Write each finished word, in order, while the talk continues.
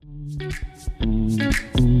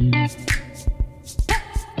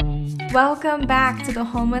Welcome back to the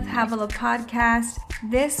Home with Havilah podcast.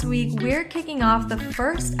 This week, we're kicking off the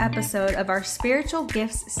first episode of our Spiritual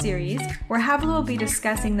Gifts series, where Havilah will be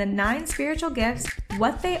discussing the 9 spiritual gifts,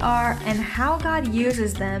 what they are, and how God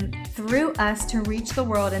uses them through us to reach the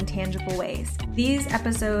world in tangible ways. These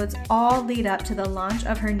episodes all lead up to the launch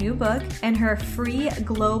of her new book and her free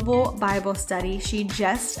global Bible study she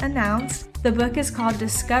just announced. The book is called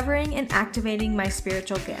Discovering and Activating My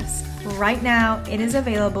Spiritual Gifts. Right now, it is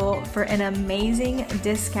available for an amazing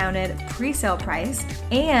discounted pre-sale price.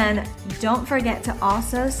 And don't forget to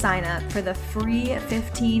also sign up for the free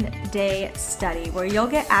 15-day study where you'll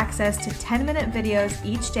get access to 10-minute videos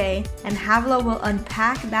each day, and Havilah will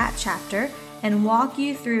unpack that chapter and walk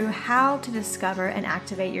you through how to discover and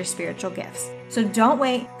activate your spiritual gifts. So don't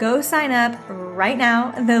wait, go sign up right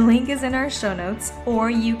now. The link is in our show notes, or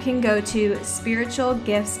you can go to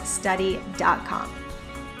spiritualgiftsstudy.com.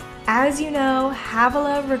 As you know,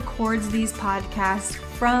 Havilah records these podcasts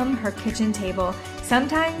from her kitchen table,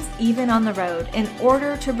 sometimes even on the road, in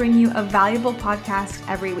order to bring you a valuable podcast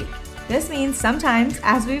every week. This means sometimes,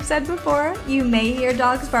 as we've said before, you may hear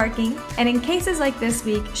dogs barking, and in cases like this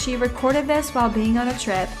week, she recorded this while being on a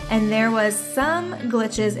trip, and there was some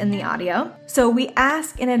glitches in the audio. So we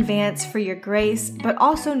ask in advance for your grace, but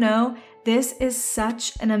also know this is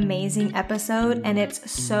such an amazing episode, and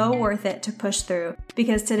it's so worth it to push through,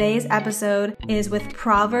 because today's episode is with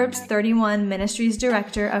Proverbs 31 Ministries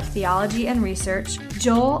Director of Theology and Research,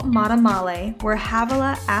 Joel Matamale, where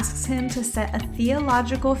Havilah asks him to set a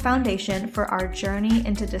theological foundation for our journey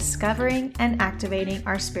into discovering and activating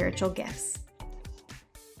our spiritual gifts.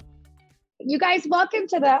 You guys, welcome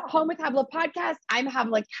to the Home with Havilah podcast. I'm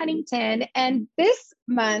Havilah Cunnington, and this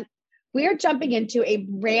month, we are jumping into a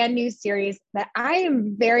brand new series that I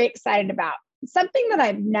am very excited about. Something that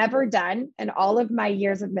I've never done in all of my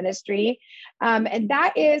years of ministry. And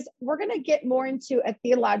that is, we're going to get more into a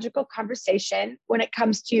theological conversation when it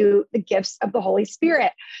comes to the gifts of the Holy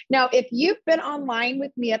Spirit. Now, if you've been online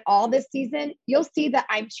with me at all this season, you'll see that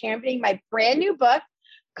I'm championing my brand new book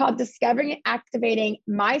called Discovering and Activating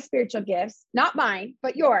My Spiritual Gifts, not mine,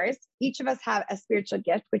 but yours. Each of us have a spiritual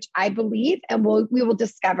gift, which I believe, and we will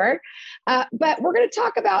discover. But we're going to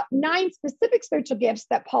talk about 9 specific spiritual gifts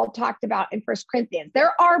that Paul talked about in 1 Corinthians.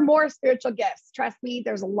 There are more spiritual gifts. Trust me,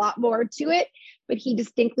 there's a lot more to it, but he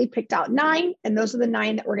distinctly picked out 9, and those are the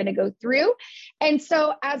 9 that we're going to go through. And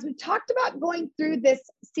so as we talked about going through this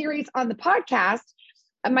series on the podcast,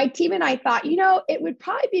 my team and I thought, it would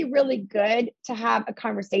probably be really good to have a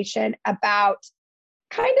conversation about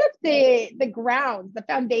kind of the grounds, the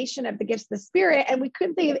foundation of the gifts of the Spirit. And we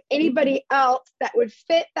couldn't think of anybody else that would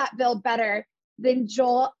fit that bill better than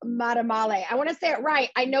Joel Matamale. I want to say it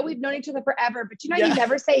right. I know we've known each other forever, but you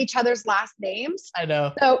never say each other's last names. I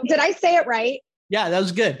know. So did I say it right? Yeah, that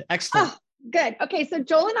was good. Excellent. Oh, good. Okay. So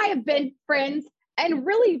Joel and I have been friends and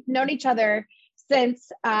really known each other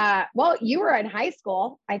since, you were in high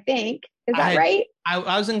school, I think. Is that right? I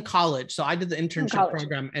was in college. So I did the internship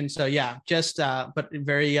program. And so, but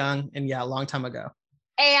very young and a long time ago.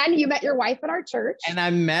 And you met your wife at our church. And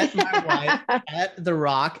I met my wife at The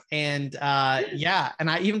Rock. And and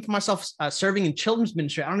I even for myself serving in children's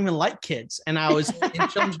ministry. I don't even like kids. And I was in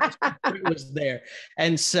children's ministry. It was there.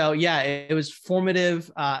 And so, it was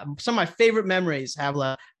formative. Some of my favorite memories,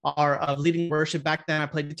 Havilah, are of leading worship. Back then I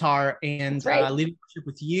played guitar and leading worship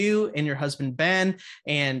with you and your husband, Ben.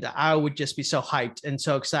 And I would just be so hyped and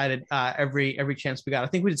so excited every chance we got. I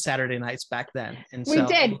think we did Saturday nights back then. And we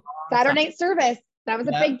did Saturday night service. That was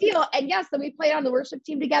a big deal. And yes, then we played on the worship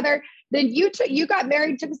team together. Then you got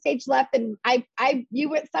married, took a stage left, and you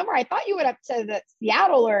went somewhere. I thought you went up to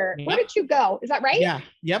Seattle, or where did you go? Is that right? Yeah.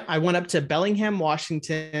 Yep. I went up to Bellingham,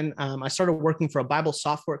 Washington. I started working for a Bible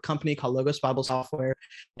software company called Logos Bible Software.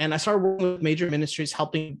 And I started working with major ministries,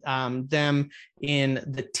 helping them in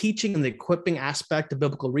the teaching and the equipping aspect of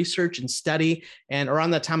biblical research and study. And around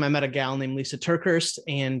that time, I met a gal named Lisa Turkhurst,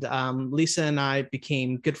 and Lisa and I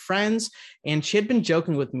became good friends. And she had been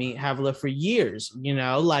joking with me, Havilah, for years,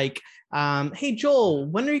 hey, Joel,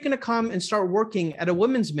 when are you going to come and start working at a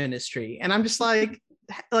women's ministry? And I'm just like,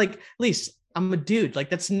 Lisa, I'm a dude.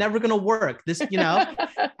 That's never going to work.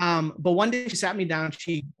 But one day she sat me down.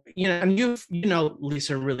 She, and you know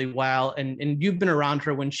Lisa really well, and you've been around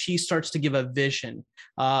her when she starts to give a vision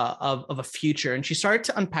of a future. And she started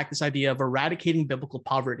to unpack this idea of eradicating biblical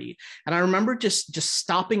poverty. And I remember just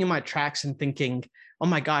stopping in my tracks and thinking, oh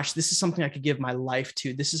my gosh, this is something I could give my life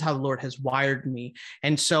to. This is how the Lord has wired me.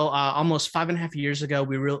 And so almost 5.5 years ago,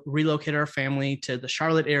 we relocated our family to the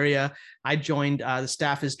Charlotte area. I joined the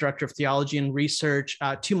staff as director of theology and research.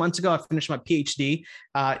 2 months ago, I finished my PhD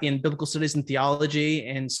in biblical studies and theology.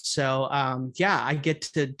 And so, I get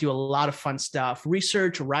to do a lot of fun stuff,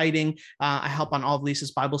 research, writing. I help on all of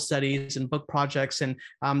Lisa's Bible studies and book projects and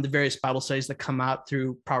the various Bible studies that come out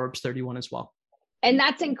through Proverbs 31 as well. And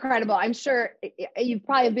that's incredible. I'm sure you've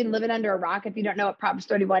probably been living under a rock if you don't know what Proverbs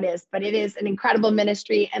 31 is, but it is an incredible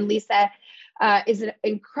ministry. And Lisa is an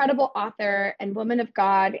incredible author and woman of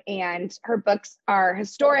God, and her books are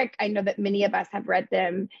historic. I know that many of us have read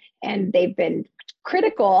them and they've been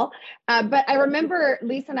critical. But I remember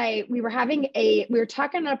Lisa and I, we were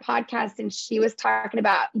talking on a podcast, and she was talking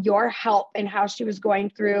about your help and how she was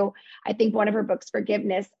going through, I think, one of her books,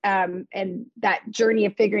 Forgiveness, and that journey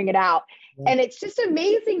of figuring it out. And it's just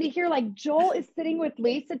amazing to hear, like, Joel is sitting with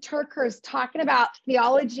Lisa TerKeurst talking about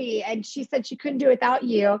theology, and she said she couldn't do it without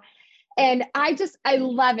you. And I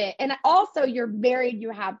love it. And also, you're married, you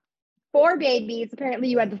have 4 babies. Apparently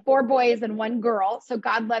you had the 4 boys and 1 girl. So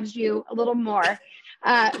God loves you a little more.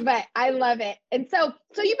 But I love it. And so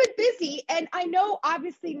you've been busy, and I know,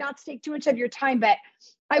 obviously, not to take too much of your time, but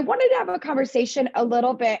I wanted to have a conversation a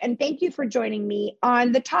little bit, and thank you for joining me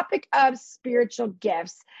on the topic of spiritual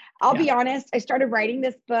gifts. I'll be honest, I started writing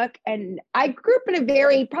this book, and I grew up in a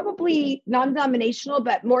very probably non-denominational,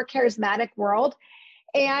 but more charismatic world.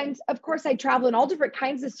 And of course, I travel in all different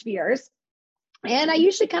kinds of spheres. And I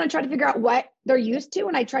usually kind of try to figure out what they're used to.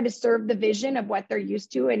 And I try to serve the vision of what they're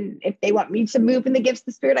used to. And if they want me to move in the gifts of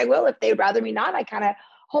the Spirit, I will. If they would rather me not, I kind of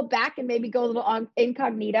hold back and maybe go a little on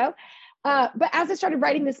incognito. But as I started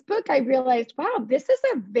writing this book, I realized, wow, this is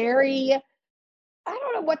a very, I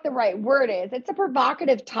don't know what the right word is. It's a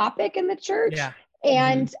provocative topic in the church. Yeah.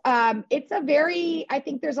 And it's a very, I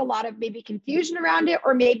think there's a lot of maybe confusion around it,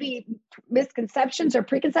 or maybe misconceptions or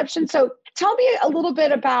preconceptions. So tell me a little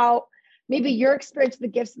bit about maybe your experience with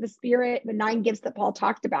the gifts of the Spirit, the 9 gifts that Paul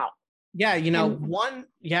talked about. Yeah,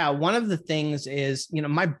 one of the things is,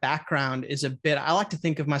 my background is I like to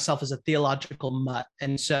think of myself as a theological mutt.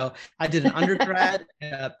 And so I did an undergrad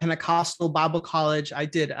at a Pentecostal Bible college. I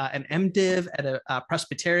did an MDiv at a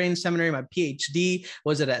Presbyterian seminary. My PhD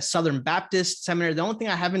was at a Southern Baptist seminary. The only thing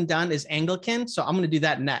I haven't done is Anglican. So I'm going to do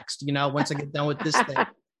that next, once I get done with this thing.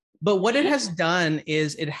 But what it has done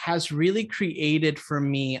is it has really created for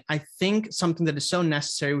me, I think, something that is so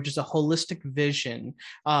necessary, which is a holistic vision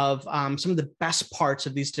of some of the best parts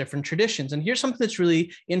of these different traditions. And here's something that's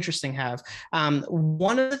really interesting,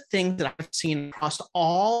 one of the things that I've seen across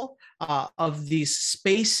all of these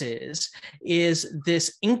spaces is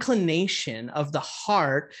this inclination of the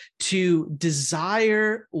heart to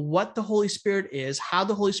desire what the Holy Spirit is, how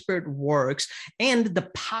the Holy Spirit works, and the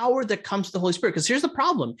power that comes to the Holy Spirit. Because here's the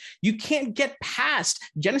problem. You can't get past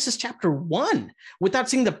Genesis chapter 1 without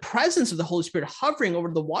seeing the presence of the Holy Spirit hovering over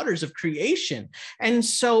the waters of creation. And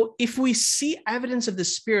so if we see evidence of the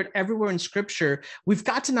Spirit everywhere in Scripture, we've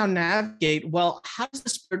got to now navigate, well, how does the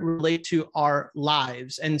Spirit relate to our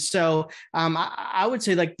lives? And so I would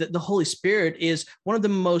say, like, the Holy Spirit is one of the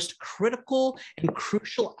most critical and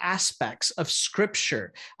crucial aspects of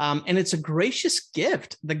Scripture. And it's a gracious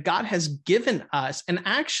gift that God has given us, and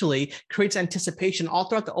actually creates anticipation all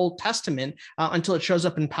throughout the Old Testament until it shows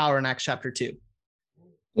up in power in Acts chapter 2.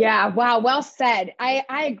 Yeah. Wow. Well said. I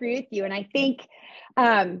agree with you. And I think,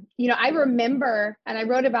 I remember, and I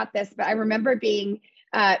wrote about this, but I remember being,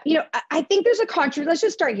 I think there's a let's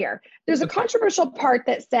just start here. There's a controversial part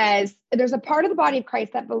that says there's a part of the body of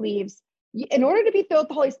Christ that believes in order to be filled with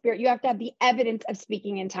the Holy Spirit, you have to have the evidence of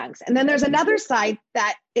speaking in tongues. And then there's another side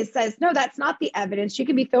that it says, no, that's not the evidence. You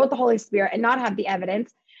can be filled with the Holy Spirit and not have the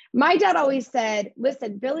evidence. My dad always said,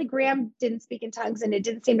 listen, Billy Graham didn't speak in tongues and it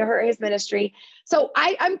didn't seem to hurt his ministry. So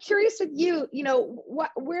I'm curious with you,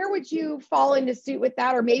 where would you fall into suit with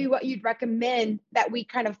that? Or maybe what you'd recommend that we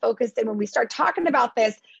kind of focus in when we start talking about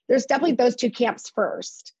this. There's definitely those 2 camps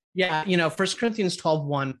first. Yeah, 1 Corinthians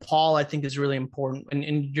 12:1, Paul, I think, is really important.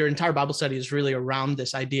 And your entire Bible study is really around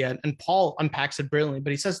this idea. And Paul unpacks it brilliantly,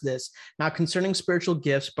 but he says this: now concerning spiritual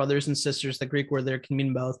gifts, brothers and sisters, the Greek word there can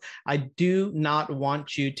mean both. I do not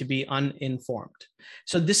want you to be uninformed.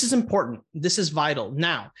 So this is important. This is vital.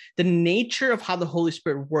 Now, the nature of how the Holy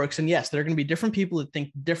Spirit works, and yes, there are going to be different people that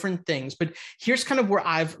think different things, but here's kind of where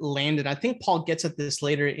I've landed. I think Paul gets at this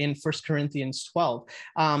later in 1 Corinthians 12.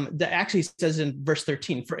 That actually says in verse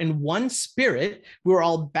 13, for in one Spirit, we were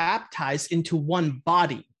all baptized into one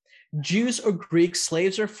body, Jews or Greeks,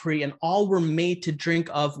 slaves or free, and all were made to drink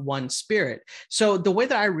of one Spirit. So the way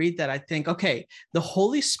that I read that, I think, okay, the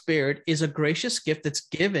Holy Spirit is a gracious gift that's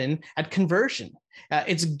given at conversion.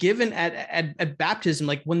 It's given at baptism.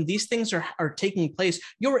 Like when these things are taking place,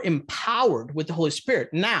 you're empowered with the Holy Spirit.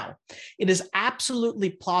 Now, it is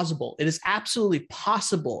absolutely plausible. It is absolutely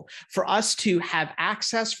possible for us to have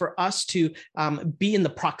access, for us to be in the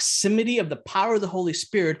proximity of the power of the Holy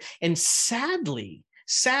Spirit, and sadly,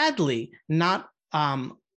 not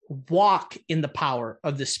walk in the power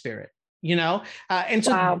of the Spirit. And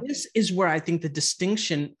so Wow. This is where I think the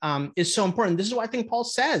distinction is so important. This is why I think Paul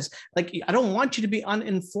says, like, I don't want you to be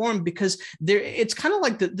uninformed, because it's kind of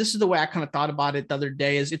like this is the way I kind of thought about it the other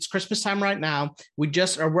day. Is it's Christmas time right now. We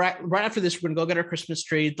just are right after this. We're gonna go get our Christmas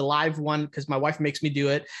tree, the live one, because my wife makes me do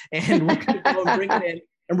it, and we're gonna go and bring it in.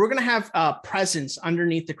 And we're going to have presents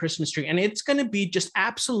underneath the Christmas tree. And it's going to be just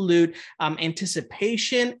absolute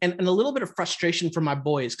anticipation and a little bit of frustration for my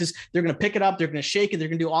boys, because they're going to pick it up, they're going to shake it, they're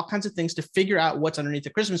going to do all kinds of things to figure out what's underneath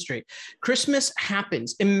the Christmas tree. Christmas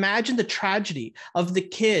happens. Imagine the tragedy of the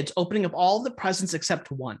kids opening up all the presents except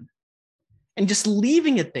one and just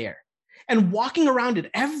leaving it there and walking around it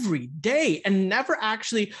every day and never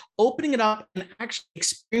actually opening it up and actually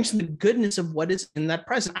experiencing the goodness of what is in that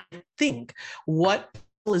present. I think what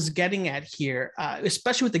is getting at here,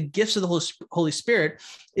 especially with the gifts of the Holy Spirit,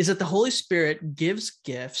 is that the Holy Spirit gives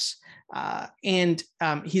gifts and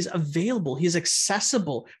he's available, he's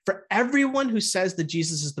accessible for everyone who says that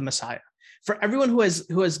Jesus is the Messiah, for everyone who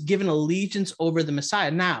has given allegiance over the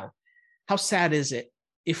Messiah. Now, how sad is it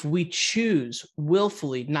if we choose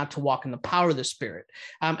willfully not to walk in the power of the Spirit?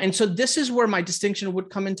 And so this is where my distinction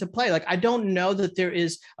would come into play. Like, I don't know that there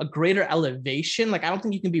is a greater elevation. Like, I don't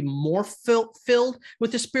think you can be more filled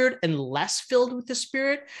with the Spirit and less filled with the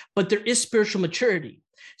Spirit, but there is spiritual maturity.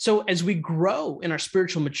 So as we grow in our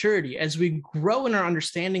spiritual maturity, as we grow in our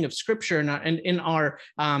understanding of Scripture and in our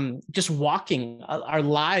just walking our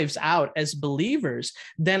lives out as believers,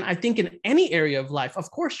 then I think in any area of life, of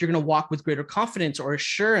course, you're going to walk with greater confidence or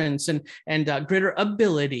assurance and greater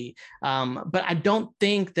ability. But I don't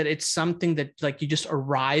think that it's something that like you just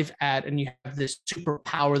arrive at and you have this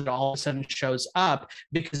superpower that all of a sudden shows up,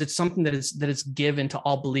 because it's something that is given to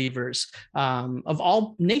all believers of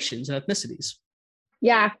all nations and ethnicities.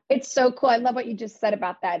 Yeah, it's so cool. I love what you just said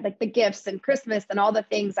about that, like the gifts and Christmas and all the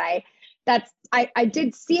things. I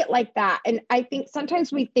did see it like that. And I think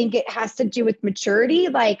sometimes we think it has to do with maturity.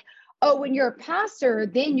 Like, oh, when you're a pastor,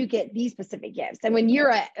 then you get these specific gifts. And when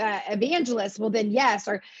you're an evangelist, well, then yes.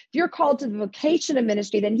 Or if you're called to the vocation of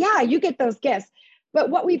ministry, then yeah, you get those gifts. But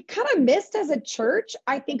what we've kind of missed as a church,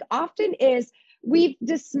 I think often is we've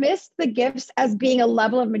dismissed the gifts as being a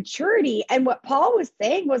level of maturity. And what Paul was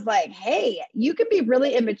saying was like, hey, you can be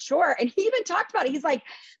really immature. And he even talked about it. He's like,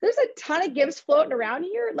 there's a ton of gifts floating around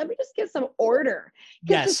here. Let me just give some order.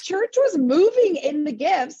 Because Yes. the church was moving in the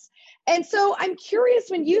gifts. And so I'm curious,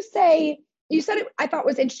 when you said it, I thought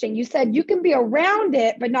was interesting. You said you can be around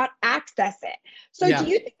it, but not access it. So Yeah. do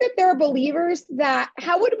you think that there are believers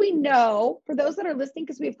how would we know, for those that are listening,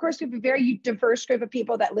 because we have a very diverse group of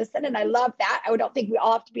people that listen, and I love that. I don't think we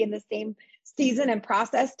all have to be in the same season and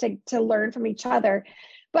process to learn from each other.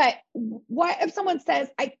 But what if someone says,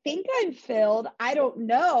 I think I'm filled, I don't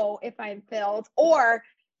know if I'm filled, or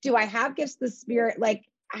do I have gifts of the Spirit? Like,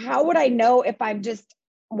 how would I know if I'm just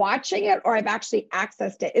watching it or I've actually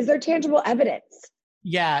accessed it? Is there tangible evidence?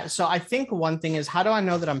 Yeah. So I think one thing is, how do I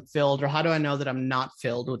know that I'm filled, or how do I know that I'm not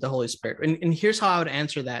filled with the Holy Spirit? And here's how I would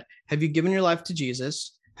answer that. Have you given your life to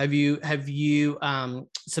Jesus? Have you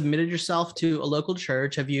submitted yourself to a local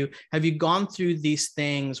church? Have you gone through these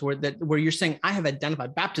things where you're saying, I have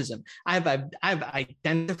identified baptism. I've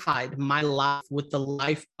identified my life with the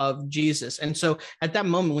life of Jesus. And so at that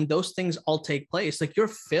moment, when those things all take place, like, you're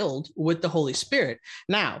filled with the Holy Spirit.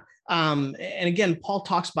 Now, and again, Paul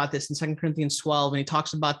talks about this in 2 Corinthians 12, and he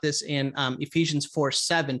talks about this in Ephesians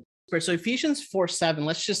 4:7. So Ephesians 4:7,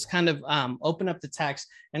 let's just kind of open up the text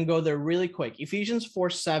and go there really quick. Ephesians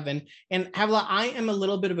 4:7. And Havila, I am a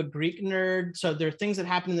little bit of a Greek nerd, so there are things that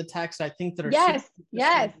happen in the text I think that are Yes.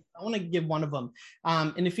 I want to give one of them.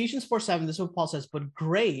 In Ephesians 4:7, this is what Paul says, but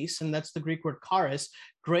grace, and that's the Greek word charis,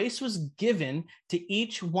 grace was given to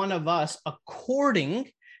each one of us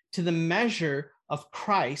according to the measure of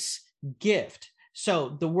Christ's gift.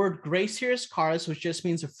 So the word grace here is charis, which just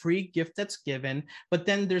means a free gift that's given. But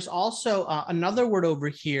then there's also another word over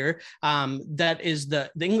here that is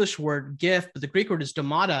the English word gift, but the Greek word is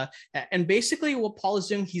domata. And basically what Paul is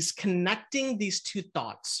doing, he's connecting these two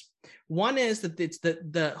thoughts. One is that it's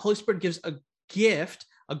the Holy Spirit gives a gift,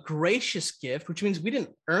 a gracious gift, which means we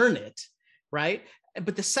didn't earn it, right?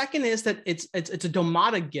 But the second is that it's a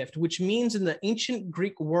domata gift, which means in the ancient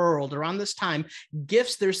Greek world around this time,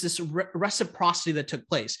 gifts, there's this reciprocity that took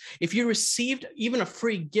place. If you received even a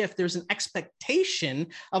free gift, there's an expectation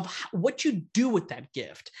of what you do with that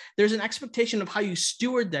gift. There's an expectation of how you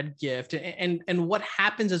steward that gift and what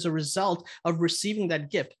happens as a result of receiving that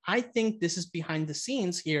gift. I think this is behind the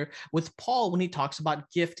scenes here with Paul when he talks about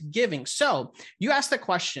gift giving. So you asked the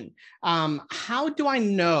question, how do I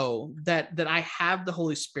know that I have the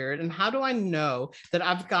Holy Spirit, and how do I know that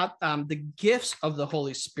I've got the gifts of the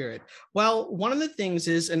Holy Spirit? Well, one of the things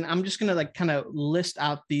is, and I'm just going to kind of list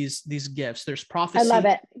out these gifts. There's prophecy. I love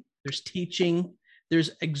it. There's teaching.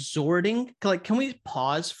 There's exhorting. Like, can we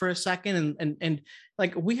pause for a second and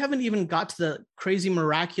like, we haven't even got to the crazy,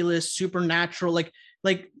 miraculous, supernatural.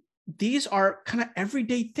 Like these are kind of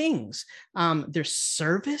everyday things. There's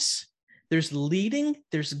service. There's leading,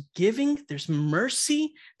 there's giving, there's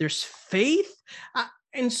mercy, there's faith.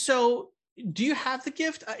 And so do you have the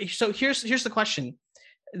gift? So here's the question.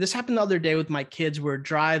 This happened the other day with my kids. We're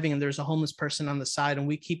driving and there's a homeless person on the side, and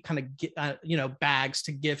we keep kind of bags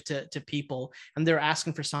to give to people, and they're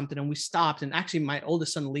asking for something, and we stopped. And actually my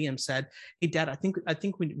oldest son, Liam, said, "Hey Dad, I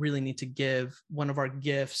think we really need to give one of our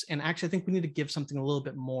gifts. And actually I think we need to give something a little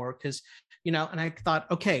bit more because, and I thought,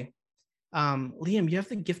 okay, Liam, you have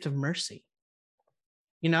the gift of mercy,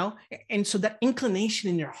 and so that inclination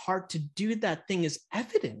in your heart to do that thing is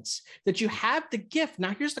evidence that you have the gift.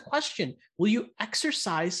 Now, here's the question. Will you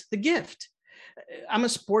exercise the gift? I'm a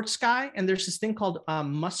sports guy, and there's this thing called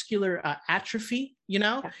muscular atrophy,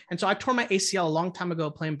 and so I tore my ACL a long time ago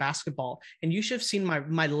playing basketball, and you should have seen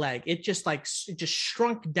my leg. It just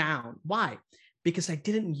shrunk down. Why? Because I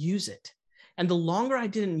didn't use it. And the longer I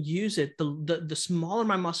didn't use it, the smaller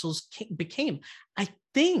my muscles became. I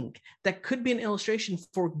think that could be an illustration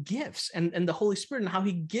for gifts and the Holy Spirit and how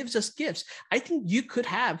he gives us gifts. I think you could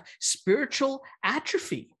have spiritual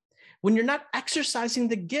atrophy when you're not exercising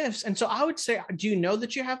the gifts. And so I would say, do you know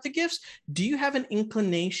that you have the gifts? Do you have an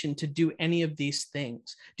inclination to do any of these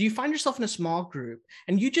things? Do you find yourself in a small group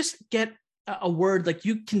and you just get a word, like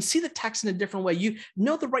you can see the text in a different way, you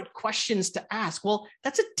know the right questions to ask? Well,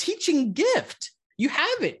 that's a teaching gift. You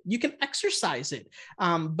have it, you can exercise it.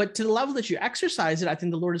 But to the level that you exercise it, I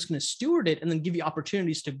think the Lord is going to steward it and then give you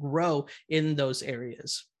opportunities to grow in those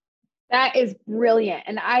areas. That is brilliant.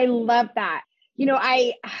 And I love that.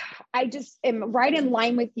 I just am right in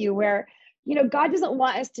line with you where, God doesn't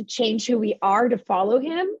want us to change who we are to follow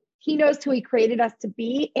him. He knows who he created us to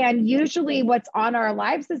be. And usually what's on our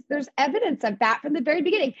lives is there's evidence of that from the very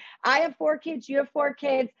beginning. I have 4 kids, you have 4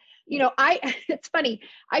 kids. It's funny.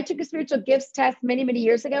 I took a spiritual gifts test many, many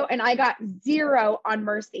years ago, and I got 0 on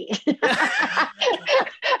mercy.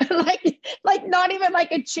 like not even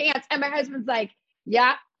like a chance. And my husband's like,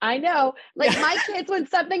 yeah, I know. Like my kids, when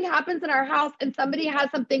something happens in our house and somebody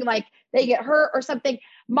has something, like they get hurt or something,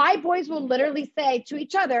 my boys will literally say to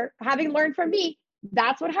each other, having learned from me,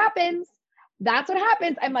 that's what happens. That's what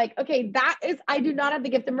happens. I'm like, okay, I do not have the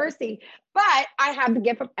gift of mercy, but I have the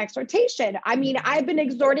gift of exhortation. I mean, I've been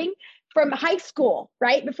exhorting from high school,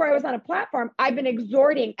 right? Before I was on a platform, I've been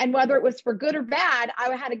exhorting, and whether it was for good or bad,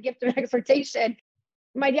 I had a gift of exhortation.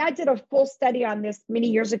 My dad did a full study on this many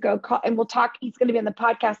years ago, and he's going to be on the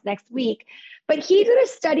podcast next week, but he did a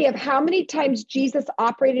study of how many times Jesus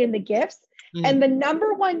operated in the gifts. And the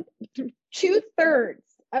number one, 2/3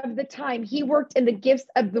 of the time he worked in the gifts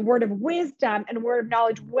of the word of wisdom and word of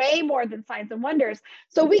knowledge way more than signs and wonders.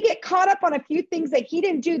 So we get caught up on a few things that he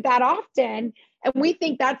didn't do that often, and we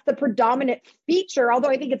think that's the predominant feature, although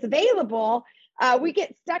I think it's available. We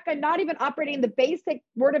get stuck on not even operating the basic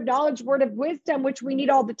word of knowledge, word of wisdom, which we need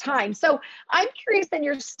all the time. So I'm curious, in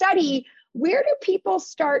your study, where do people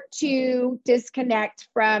start to disconnect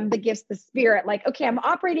from the gifts of the Spirit? Like, okay, I'm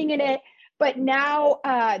operating in it, but now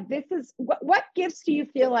this is what gifts do you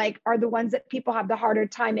feel like are the ones that people have the harder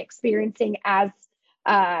time experiencing as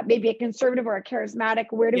maybe a conservative or a charismatic?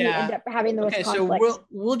 Where do we end up having those conflicts? So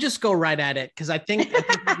we'll just go right at it, because I think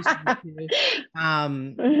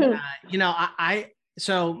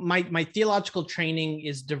so my theological training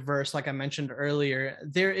is diverse, like I mentioned earlier.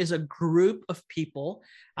 There is a group of people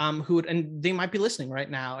and they might be listening right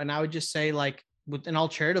now, and I would just say, like, in all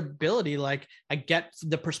charitability, like, I get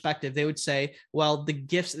the perspective. They would say, well, the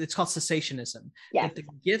gifts, it's called cessationism. Yes. If the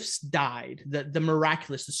gifts died, the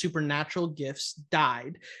miraculous, the supernatural gifts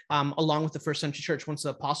died, along with the first century church. Once the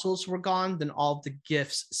apostles were gone, then all of the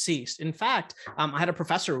gifts ceased. In fact, I had a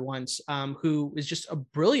professor once who is just a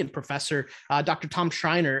brilliant professor, Dr. Tom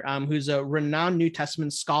Schreiner, who's a renowned New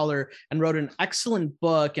Testament scholar and wrote an excellent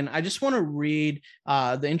book. And I just want to read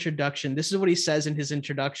the introduction. This is what he says in his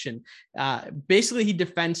introduction. basically he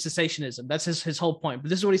defends cessationism. That's his whole point. But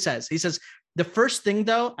this is what he says. He says, the first thing,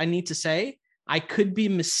 though, I need to say, I could be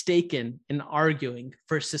mistaken in arguing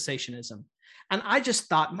for cessationism. And I just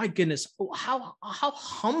thought, my goodness, how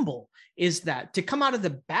humble is that to come out of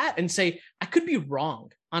the bat and say, I could be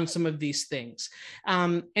wrong on some of these things.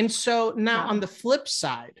 And so now on the flip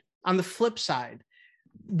side,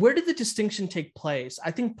 where did the distinction take place?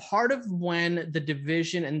 I think part of when the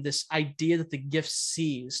division and this idea that the gifts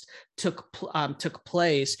ceased took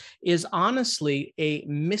place is honestly a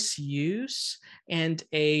misuse and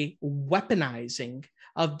a weaponizing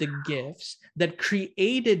of the gifts that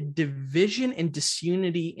created division and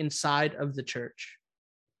disunity inside of the church.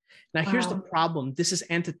 Now, here's the problem. This is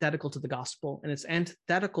antithetical to the gospel, and it's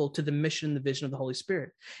antithetical to the mission and the vision of the Holy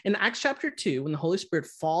Spirit. In Acts chapter 2, when the Holy Spirit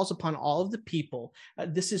falls upon all of the people,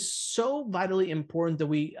 this is so vitally important that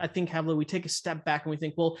we take a step back and we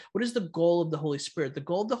think, well, what is the goal of the Holy Spirit? The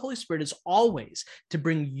goal of the Holy Spirit is always to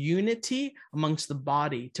bring unity amongst the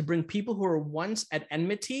body, to bring people who are once at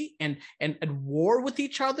enmity and at war with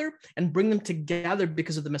each other and bring them together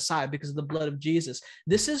because of the Messiah, because of the blood of Jesus.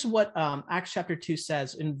 This is what Acts chapter 2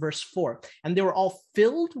 says in verse 4. And they were all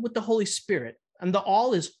filled with the Holy Spirit. And the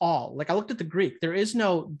all is all. Like I looked at the Greek, there is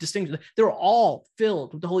no distinction. They were all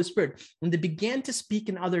filled with the Holy Spirit. And they began to speak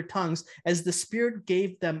in other tongues as the Spirit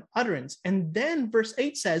gave them utterance. And then verse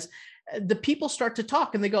 8 says, the people start to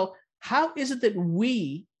talk and they go, how is it that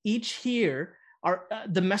we each hear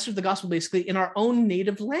the message of the gospel basically in our own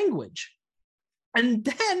native language? And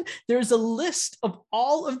then there's a list of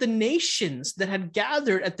all of the nations that had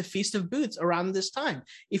gathered at the Feast of Booths around this time.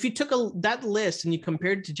 If you took that list and you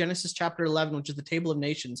compared it to Genesis chapter 11, which is the table of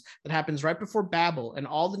nations that happens right before Babel, and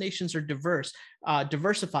all the nations are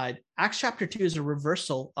diversified, Acts chapter 2 is a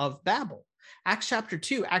reversal of Babel. Acts chapter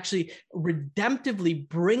 2 actually redemptively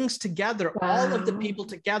brings together all of the people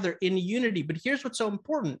together in unity. But here's what's so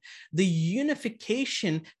important. The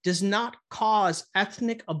unification does not cause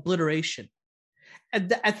ethnic obliteration.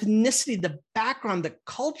 The ethnicity, the background, the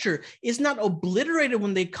culture is not obliterated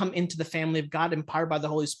when they come into the family of God, empowered by the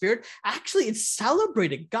Holy Spirit. Actually, it's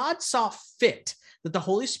celebrated. God saw fit that the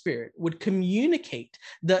Holy Spirit would communicate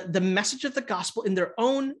the message of the gospel in their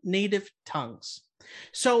own native tongues.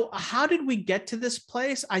 So how did we get to this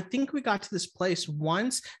place? I think we got to this place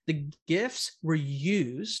once the gifts were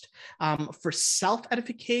used for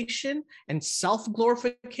self-edification and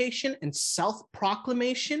self-glorification and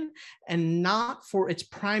self-proclamation, and not for its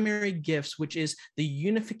primary gifts, which is the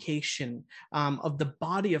unification of the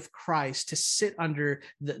body of Christ to sit under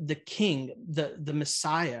the King, the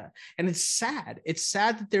Messiah. And it's sad. It's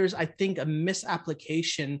sad that there's, I think, a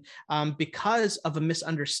misapplication because of a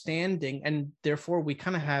misunderstanding, and therefore we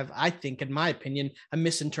kind of have, I think, in my opinion, a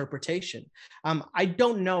misinterpretation. I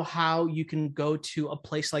don't know how you can go to a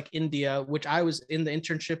place like India, which I was in the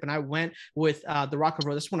internship and I went with the Rock of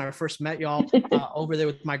Road. This is when I first met y'all over there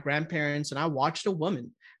with my grandparents, and I watched a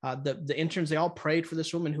woman. The interns, they all prayed for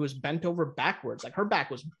this woman who was bent over backwards, like her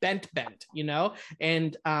back was bent, you know?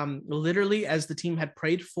 And literally as the team had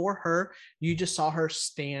prayed for her, you just saw her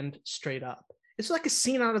stand straight up. It's like a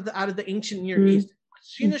scene out of the ancient Near East. As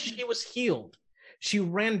soon as she was healed, she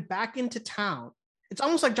ran back into town. It's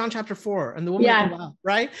almost like John chapter 4 and the woman,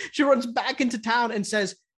 right? She runs back into town and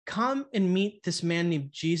says, come and meet this man named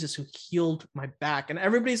Jesus who healed my back. And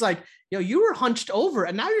everybody's like, yo, you were hunched over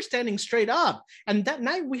and now you're standing straight up. And that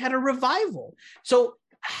night we had a revival. So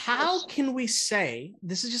how can we say,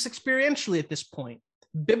 this is just experientially at this point,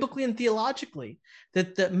 biblically and theologically,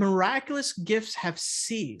 that the miraculous gifts have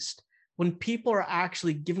ceased when people are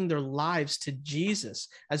actually giving their lives to Jesus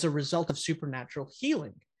as a result of supernatural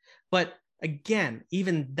healing? But again,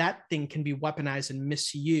 even that thing can be weaponized and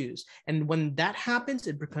misused. And when that happens,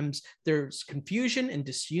 there's confusion and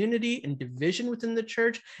disunity and division within the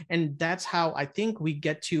church. And that's how I think we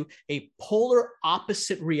get to a polar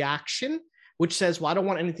opposite reaction, which says, well, I don't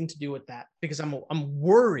want anything to do with that because I'm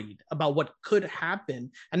worried about what could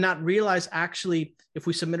happen, and not realize actually, if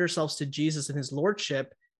we submit ourselves to Jesus and his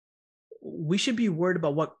lordship, we should be worried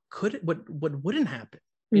about what wouldn't happen,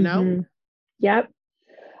 you know? Yep.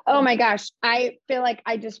 Oh my gosh. I feel like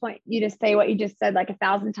I just want you to say what you just said like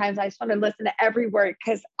 1,000 times. I just want to listen to every word,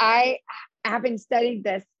 because I have been studying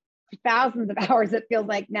this for thousands of hours, it feels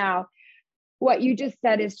like now. What you just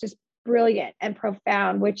said is just brilliant and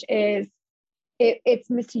profound, which is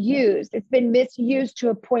it's misused. It's been misused to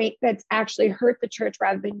a point that's actually hurt the church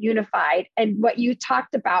rather than unified. And what you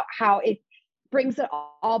talked about, how it brings it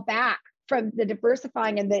all back from the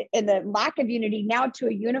diversifying and the lack of unity now to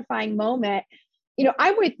a unifying moment. You know,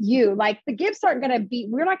 I'm with you. Like the gifts aren't going to be,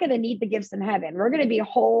 we're not going to need the gifts in heaven. We're going to be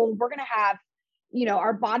whole. We're going to have,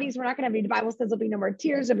 our bodies, we're not going to have any, the Bible says there'll be no more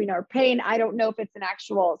tears, there'll be no more pain. I don't know if it's an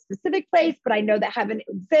actual specific place, but I know that heaven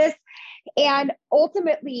exists. And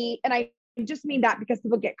ultimately, and I just mean that because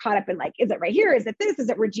people get caught up in like, is it right here? Is it this? Is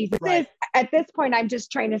it where Jesus is? At this point, I'm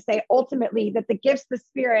just trying to say ultimately that the gifts of the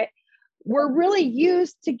Spirit were really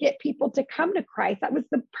used to get people to come to Christ. That was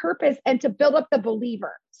the purpose, and to build up the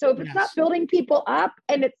believer. So if it's not building people up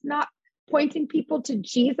and it's not pointing people to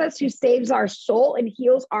Jesus who saves our soul and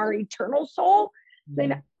heals our eternal soul,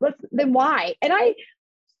 then why? And I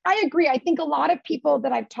agree. I think a lot of people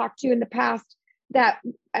that I've talked to in the past that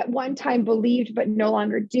at one time believed but no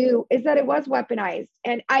longer do, is that it was weaponized.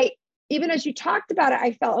 And even as you talked about it,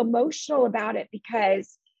 I felt emotional about it,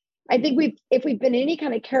 because I think if we've been in any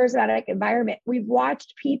kind of charismatic environment, we've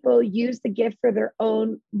watched people use the gift for their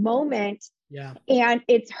own moment. Yeah. And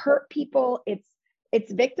it's hurt people.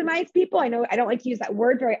 It's victimized people. I know I don't like to use that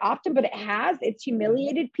word very often, but it's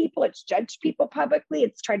humiliated people. It's judged people publicly.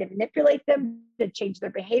 It's tried to manipulate them to change their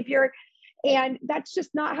behavior. And that's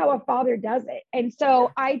just not how a father does it. And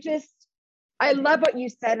so I love what you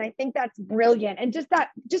said. And I think that's brilliant. And just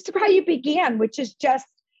how you began, which is just,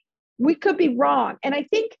 we could be wrong. And I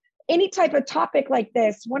think any type of topic like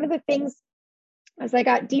this, one of the things as I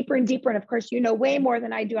got deeper and deeper, and of course, way more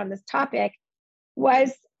than I do on this topic,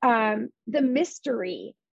 was the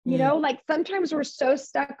mystery. Like sometimes we're so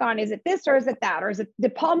stuck on, is it this or is it that? Or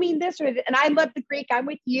did Paul mean this? And I love the Greek, I'm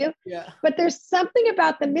with you. Yeah. But there's something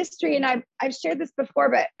about the mystery. And I've shared this before,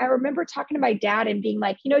 but I remember talking to my dad and being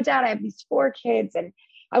like, Dad, I have these 4 kids and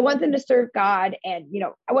I want them to serve God. And,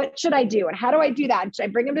 what should I do? And how do I do that? And should I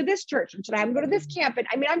bring them to this church? And should I have them go to this camp? And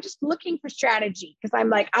I'm just looking for strategy, because I'm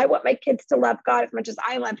like, I want my kids to love God as much as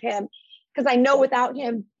I love him, because I know without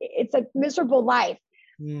him, it's a miserable life.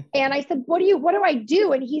 And I said, what do I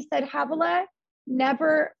do? And he said, Havilah,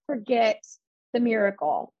 never forget the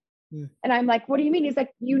miracle. And I'm like, what do you mean? He's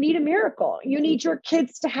like, you need a miracle. You need your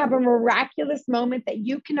kids to have a miraculous moment that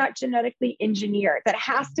you cannot genetically engineer, that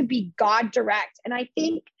has to be God direct. And I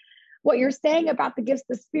think what you're saying about the gifts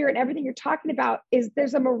of the Spirit and everything you're talking about is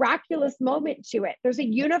there's a miraculous moment to it. There's a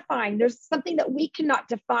unifying, there's something that we cannot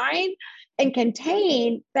define and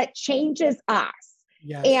contain that changes us.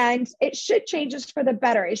 Yes. And it should change us for the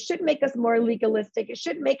better. It should make us more legalistic. It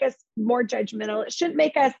should make us more judgmental. It should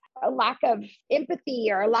make us a lack of empathy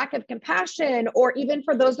or a lack of compassion, or even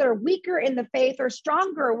for those that are weaker in the faith or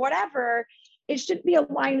stronger or whatever. It should be a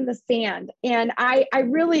line in the sand. And I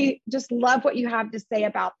really just love what you have to say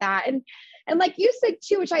about that. And like you said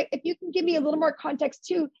too, which if you can give me a little more context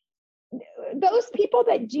too, those people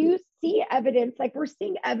that do see evidence, like we're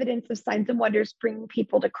seeing evidence of signs and wonders bringing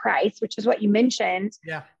people to Christ, which is what you mentioned.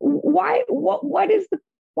 Yeah. Why is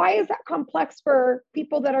that complex for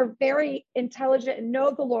people that are very intelligent and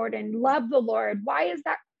know the Lord and love the Lord? Why is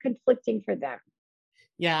that conflicting for them?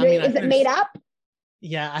 Yeah. Is it made up?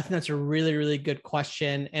 Yeah, I think that's a really, really good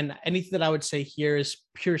question. And anything that I would say here is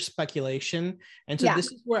pure speculation. And so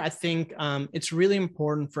this is where I think it's really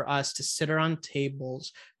important for us to sit around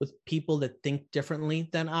tables with people that think differently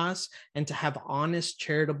than us and to have honest,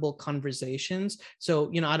 charitable conversations.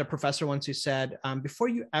 So, I had a professor once who said, before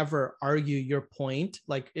you ever argue your point,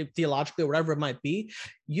 like theologically or whatever it might be,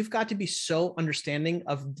 you've got to be so understanding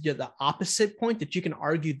of the opposite point that you can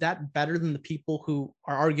argue that better than the people who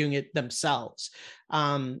are arguing it themselves.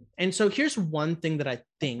 And so here's one thing that I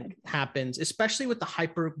think happens, especially with the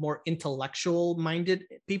more intellectual minded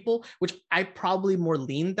people, which I probably more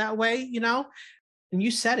lean that way, and you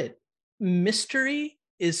said it, mystery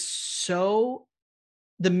is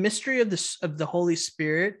the mystery of the Holy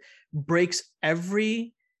Spirit breaks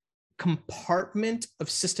every compartment of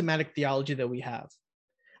systematic theology that we have.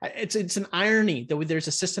 It's an irony that there's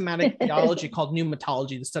a systematic theology called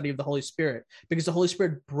pneumatology, the study of the Holy Spirit, because the Holy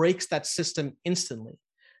Spirit breaks that system instantly.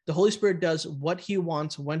 The Holy Spirit does what he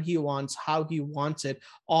wants, when he wants, how he wants it,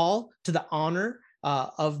 all to the honor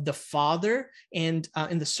of the Father and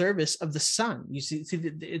in the service of the Son. You see,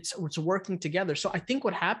 it's working together. So I think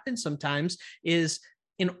what happens sometimes is,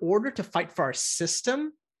 in order to fight for our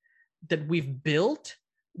system that we've built,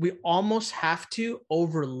 we almost have to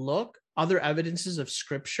overlook other evidences of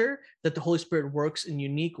Scripture that the Holy Spirit works in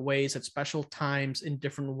unique ways at special times in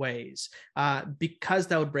different ways, because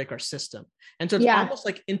that would break our system. And so it's almost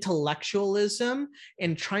like intellectualism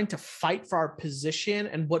and trying to fight for our position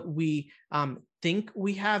and what we think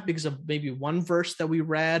we have because of maybe one verse that we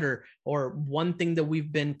read or one thing that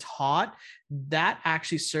we've been taught, that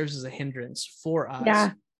actually serves as a hindrance for us.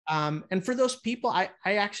 Yeah. And for those people, I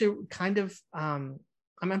actually kind of,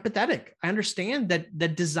 I'm empathetic. I understand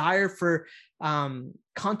that desire for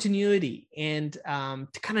continuity and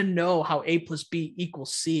to kind of know how A plus B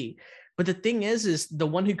equals C. But the thing is the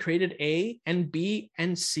one who created A and B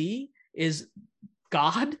and C is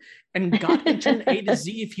God, and God can turn A to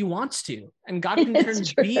Z if he wants to, and God can turn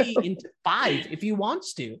B into 5 if he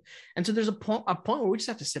wants to. And so there's a point where we just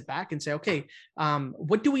have to sit back and say, okay,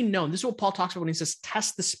 what do we know? And this is what Paul talks about when he says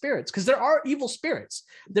test the spirits, because there are evil spirits,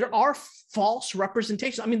 there are false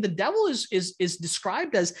representations. I mean, the devil is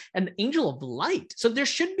described as an angel of light, so there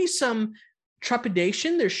should be some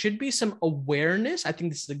trepidation, there should be some awareness. I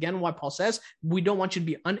think this is again why Paul says we don't want you to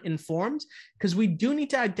be uninformed, because we do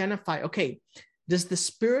need to identify, okay, does the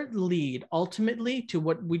Spirit lead ultimately to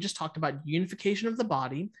what we just talked about, unification of the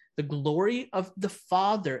body, the glory of the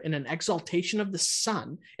Father, and an exaltation of the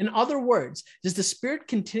Son? In other words, does the Spirit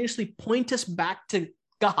continuously point us back to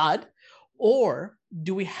God, or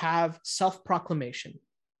do we have self-proclamation?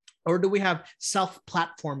 Or do we have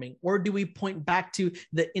self-platforming? Or do we point back to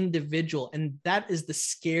the individual? And that is the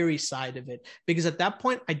scary side of it. Because at that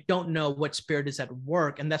point, I don't know what spirit is at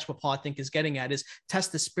work. And that's what Paul, I think, is getting at, is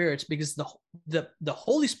test the spirits, because the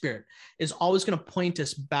Holy Spirit is always going to point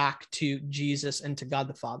us back to Jesus and to God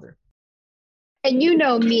the Father. And you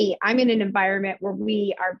know me, I'm in an environment where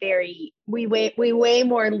we way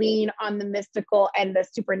more lean on the mystical and the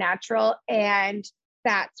supernatural. And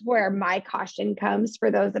that's where my caution comes for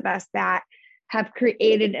those of us that have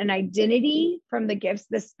created an identity from the gifts of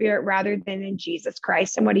the Spirit rather than in Jesus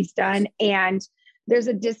Christ and what he's done. And there's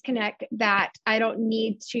a disconnect that I don't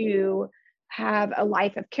need to have a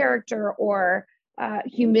life of character or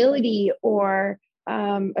humility or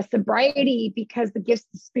a sobriety, because the gifts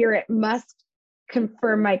of the Spirit must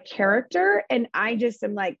confirm my character. And I just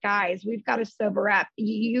am like, guys, we've got to sober up.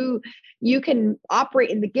 You can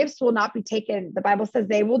operate, and the gifts will not be taken. The Bible says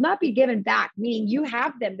they will not be given back, meaning you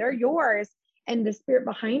have them, they're yours. And the Spirit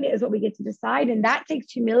behind it is what we get to decide. And that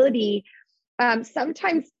takes humility.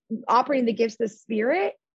 Sometimes operating the gifts of the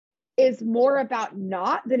Spirit is more about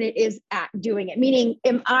not than it is at doing it. Meaning,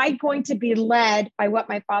 am I going to be led by what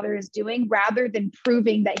my Father is doing rather than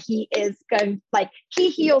proving that he is going, like he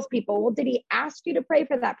heals people? Well, did he ask you to pray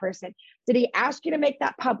for that person? Did he ask you to make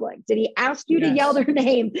that public? Did he ask you to yell their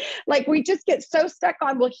name? Like, we just get so stuck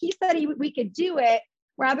on, well, he said we could do it,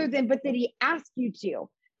 rather than, but did he ask you to?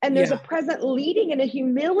 And there's a present leading and a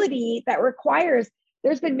humility that requires,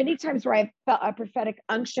 there's been many times where I've felt a prophetic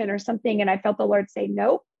unction or something, and I felt the Lord say,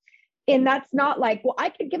 nope. And that's not like, well, I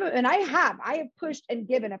could give it. And I have pushed and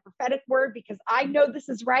given a prophetic word because I know this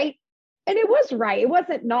is right. And it was right. It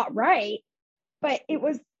wasn't not right, but it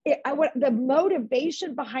was, the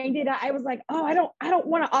motivation behind it. I was like, oh, I don't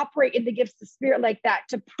want to operate in the gifts of the Spirit like that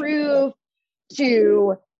to prove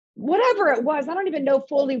to whatever it was. I don't even know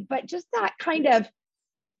fully, but just that kind of,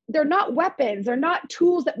 they're not weapons. They're not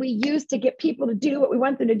tools that we use to get people to do what we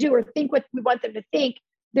want them to do or think what we want them to think.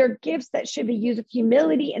 They're gifts that should be used with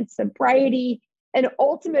humility and sobriety. And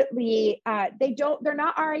ultimately, they're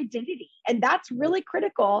not our identity. And that's really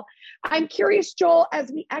critical. I'm curious, Joel, as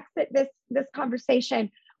we exit this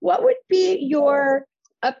conversation, what would be your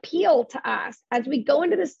appeal to us as we go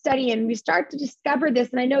into the study and we start to discover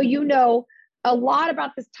this? And I know you know a lot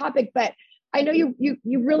about this topic, but I know you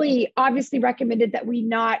really obviously recommended that we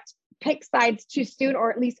not pick sides too soon, or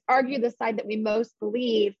at least argue the side that we most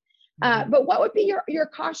believe. But what would be your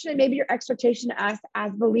caution and maybe your exhortation to us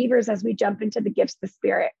as believers as we jump into the gifts of the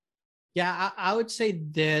Spirit? Yeah, I would say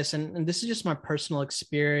this, and this is just my personal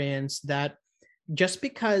experience, that just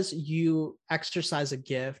because you exercise a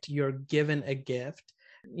gift, you're given a gift.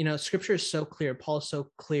 You know, Scripture is so clear. Paul is so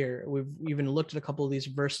clear. We've even looked at a couple of these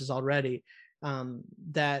verses already,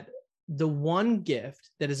 that the one gift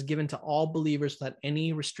that is given to all believers without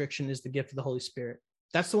any restriction is the gift of the Holy Spirit.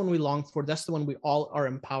 That's the one we long for. That's the one we all are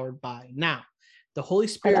empowered by. Now, the Holy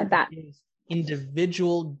Spirit gives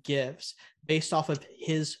individual gifts based off of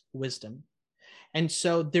his wisdom. And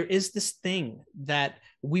so there is this thing that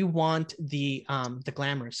we want the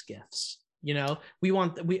glamorous gifts, you know,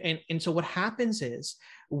 and so what happens is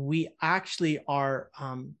we actually are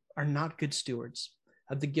not good stewards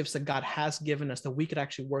of the gifts that God has given us, that we could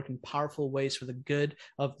actually work in powerful ways for the good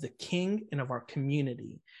of the King and of our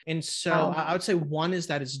community. And so I would say one is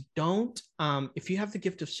don't, if you have the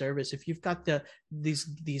gift of service, if you've got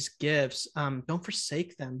these gifts, don't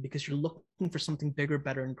forsake them, because you're looking for something bigger,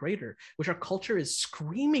 better, and greater, which our culture is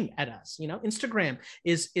screaming at us. You know, Instagram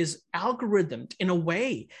is algorithmed in a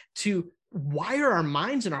way to wire our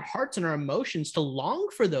minds and our hearts and our emotions to long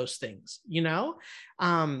for those things, you know?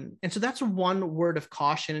 And so that's one word of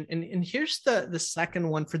caution. And here's the second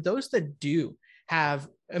one: for those that do have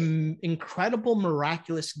incredible,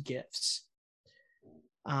 miraculous gifts,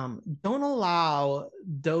 don't allow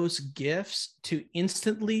those gifts to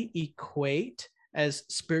instantly equate as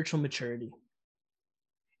spiritual maturity.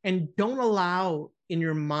 And don't allow in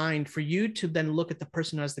your mind for you to then look at the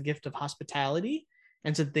person who has the gift of hospitality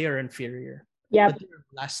and say they are inferior, but they're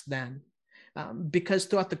less than. Because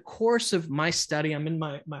throughout the course of my study, I'm in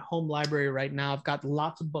my home library right now. I've got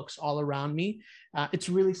lots of books all around me. It's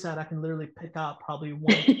really sad. I can literally pick out probably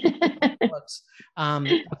one books of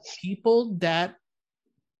people that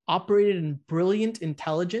operated in brilliant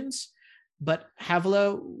intelligence, but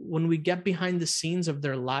Havilah, when we get behind the scenes of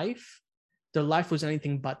their life was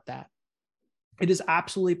anything but that. It is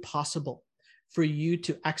absolutely possible for you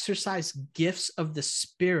to exercise gifts of the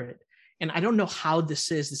Spirit. And I don't know how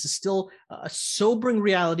this is still a sobering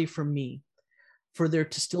reality for me, for there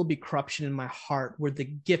to still be corruption in my heart, where the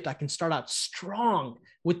gift, I can start out strong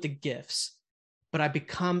with the gifts, but I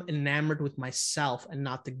become enamored with myself and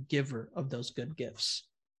not the giver of those good gifts.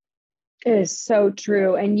 It is so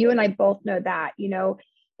true. And you and I both know that, it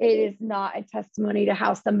is not a testimony to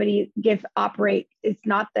how somebody gift operate. It's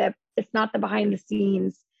not the behind the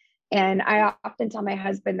scenes. And I often tell my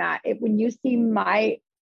husband that when you see my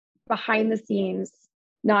behind the scenes,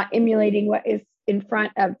 not emulating what is in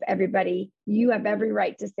front of everybody, you have every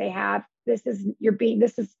right to say, this is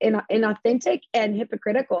inauthentic and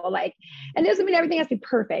hypocritical. And it doesn't mean everything has to be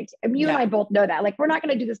perfect. And you and I both know that, we're not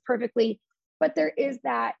going to do this perfectly, but there is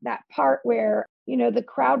that part where, the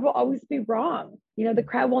crowd will always be wrong. The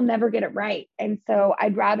crowd will never get it right. And so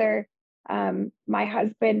I'd rather my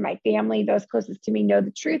husband, my family, those closest to me know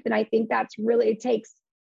the truth. And I think that's really, it takes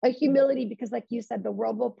a humility, because like you said, the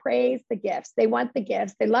world will praise the gifts. They want the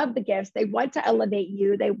gifts. They love the gifts. They want to elevate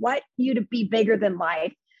you. They want you to be bigger than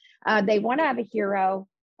life. They want to have a hero,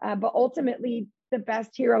 but ultimately the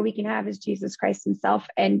best hero we can have is Jesus Christ himself.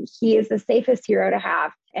 And he is the safest hero to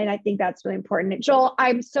have. And I think that's really important. And Joel,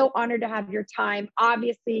 I'm so honored to have your time.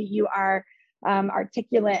 Obviously you are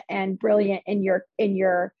articulate and brilliant in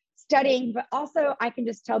your studying, but also I can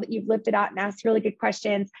just tell that you've lived it out and asked really good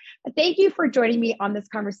questions. Thank you for joining me on this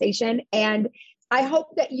conversation. And I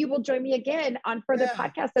hope that you will join me again on further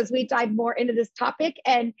podcasts as we dive more into this topic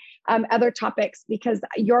and other topics, because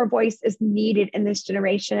your voice is needed in this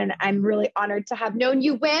generation. And I'm really honored to have known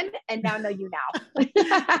you when and now know you now.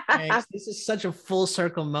 Thanks. This is such a full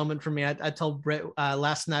circle moment for me. I told Britt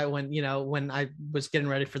last night when I was getting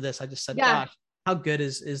ready for this, I just said, gosh, how good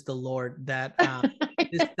is the Lord that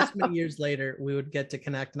this many years later we would get to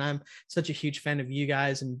connect. And I'm such a huge fan of you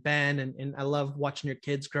guys and Ben, and I love watching your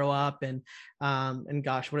kids grow up, and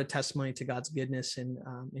gosh, what a testimony to God's goodness in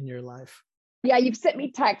your life. Yeah, you've sent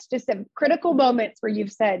me texts, just some critical moments where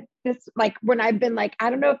you've said this, when I've been like, I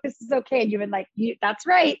don't know if this is okay, and you've been like, that's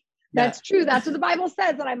right. That's true. That's what the Bible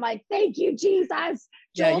says. And I'm like, thank you, Jesus.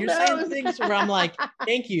 Joel you're saying things where I'm like,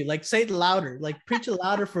 thank you. Say it louder, preach it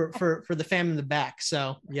louder for the fam in the back.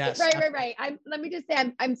 So yes. Right. Let me just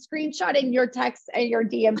say, I'm screenshotting your texts and your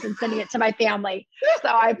DMs and sending it to my family. So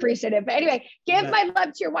I appreciate it. But anyway, give my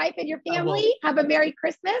love to your wife and your family. Have a Merry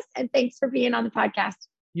Christmas. And thanks for being on the podcast.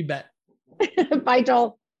 You bet. Bye,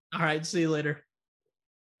 Joel. All right. See you later.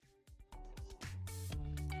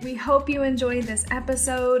 We hope you enjoyed this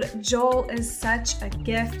episode. Joel is such a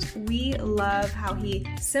gift. We love how he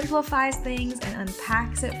simplifies things and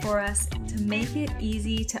unpacks it for us to make it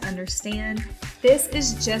easy to understand. This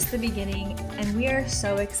is just the beginning, and we are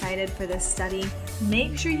so excited for this study.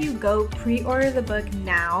 Make sure you go pre-order the book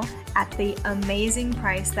now at the amazing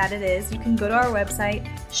price that it is. You can go to our website,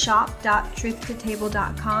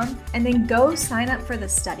 shop.truthtotable.com, and then go sign up for the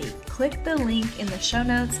study. Click the link in the show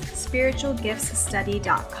notes,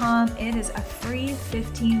 spiritualgiftsstudy.com. It is a free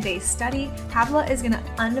 15-day study. Havilah is going to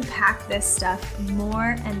unpack this stuff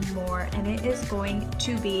more and more, and it is going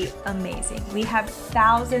to be amazing. We have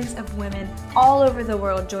thousands of women all over the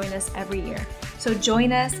world join us every year. So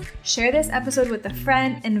join us, share this episode with a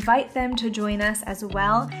friend, invite them to join us as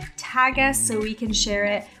well. Tag us so we can share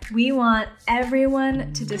it. We want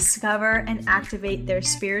everyone to discover and activate their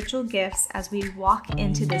spiritual gifts as we walk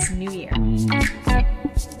into this new year.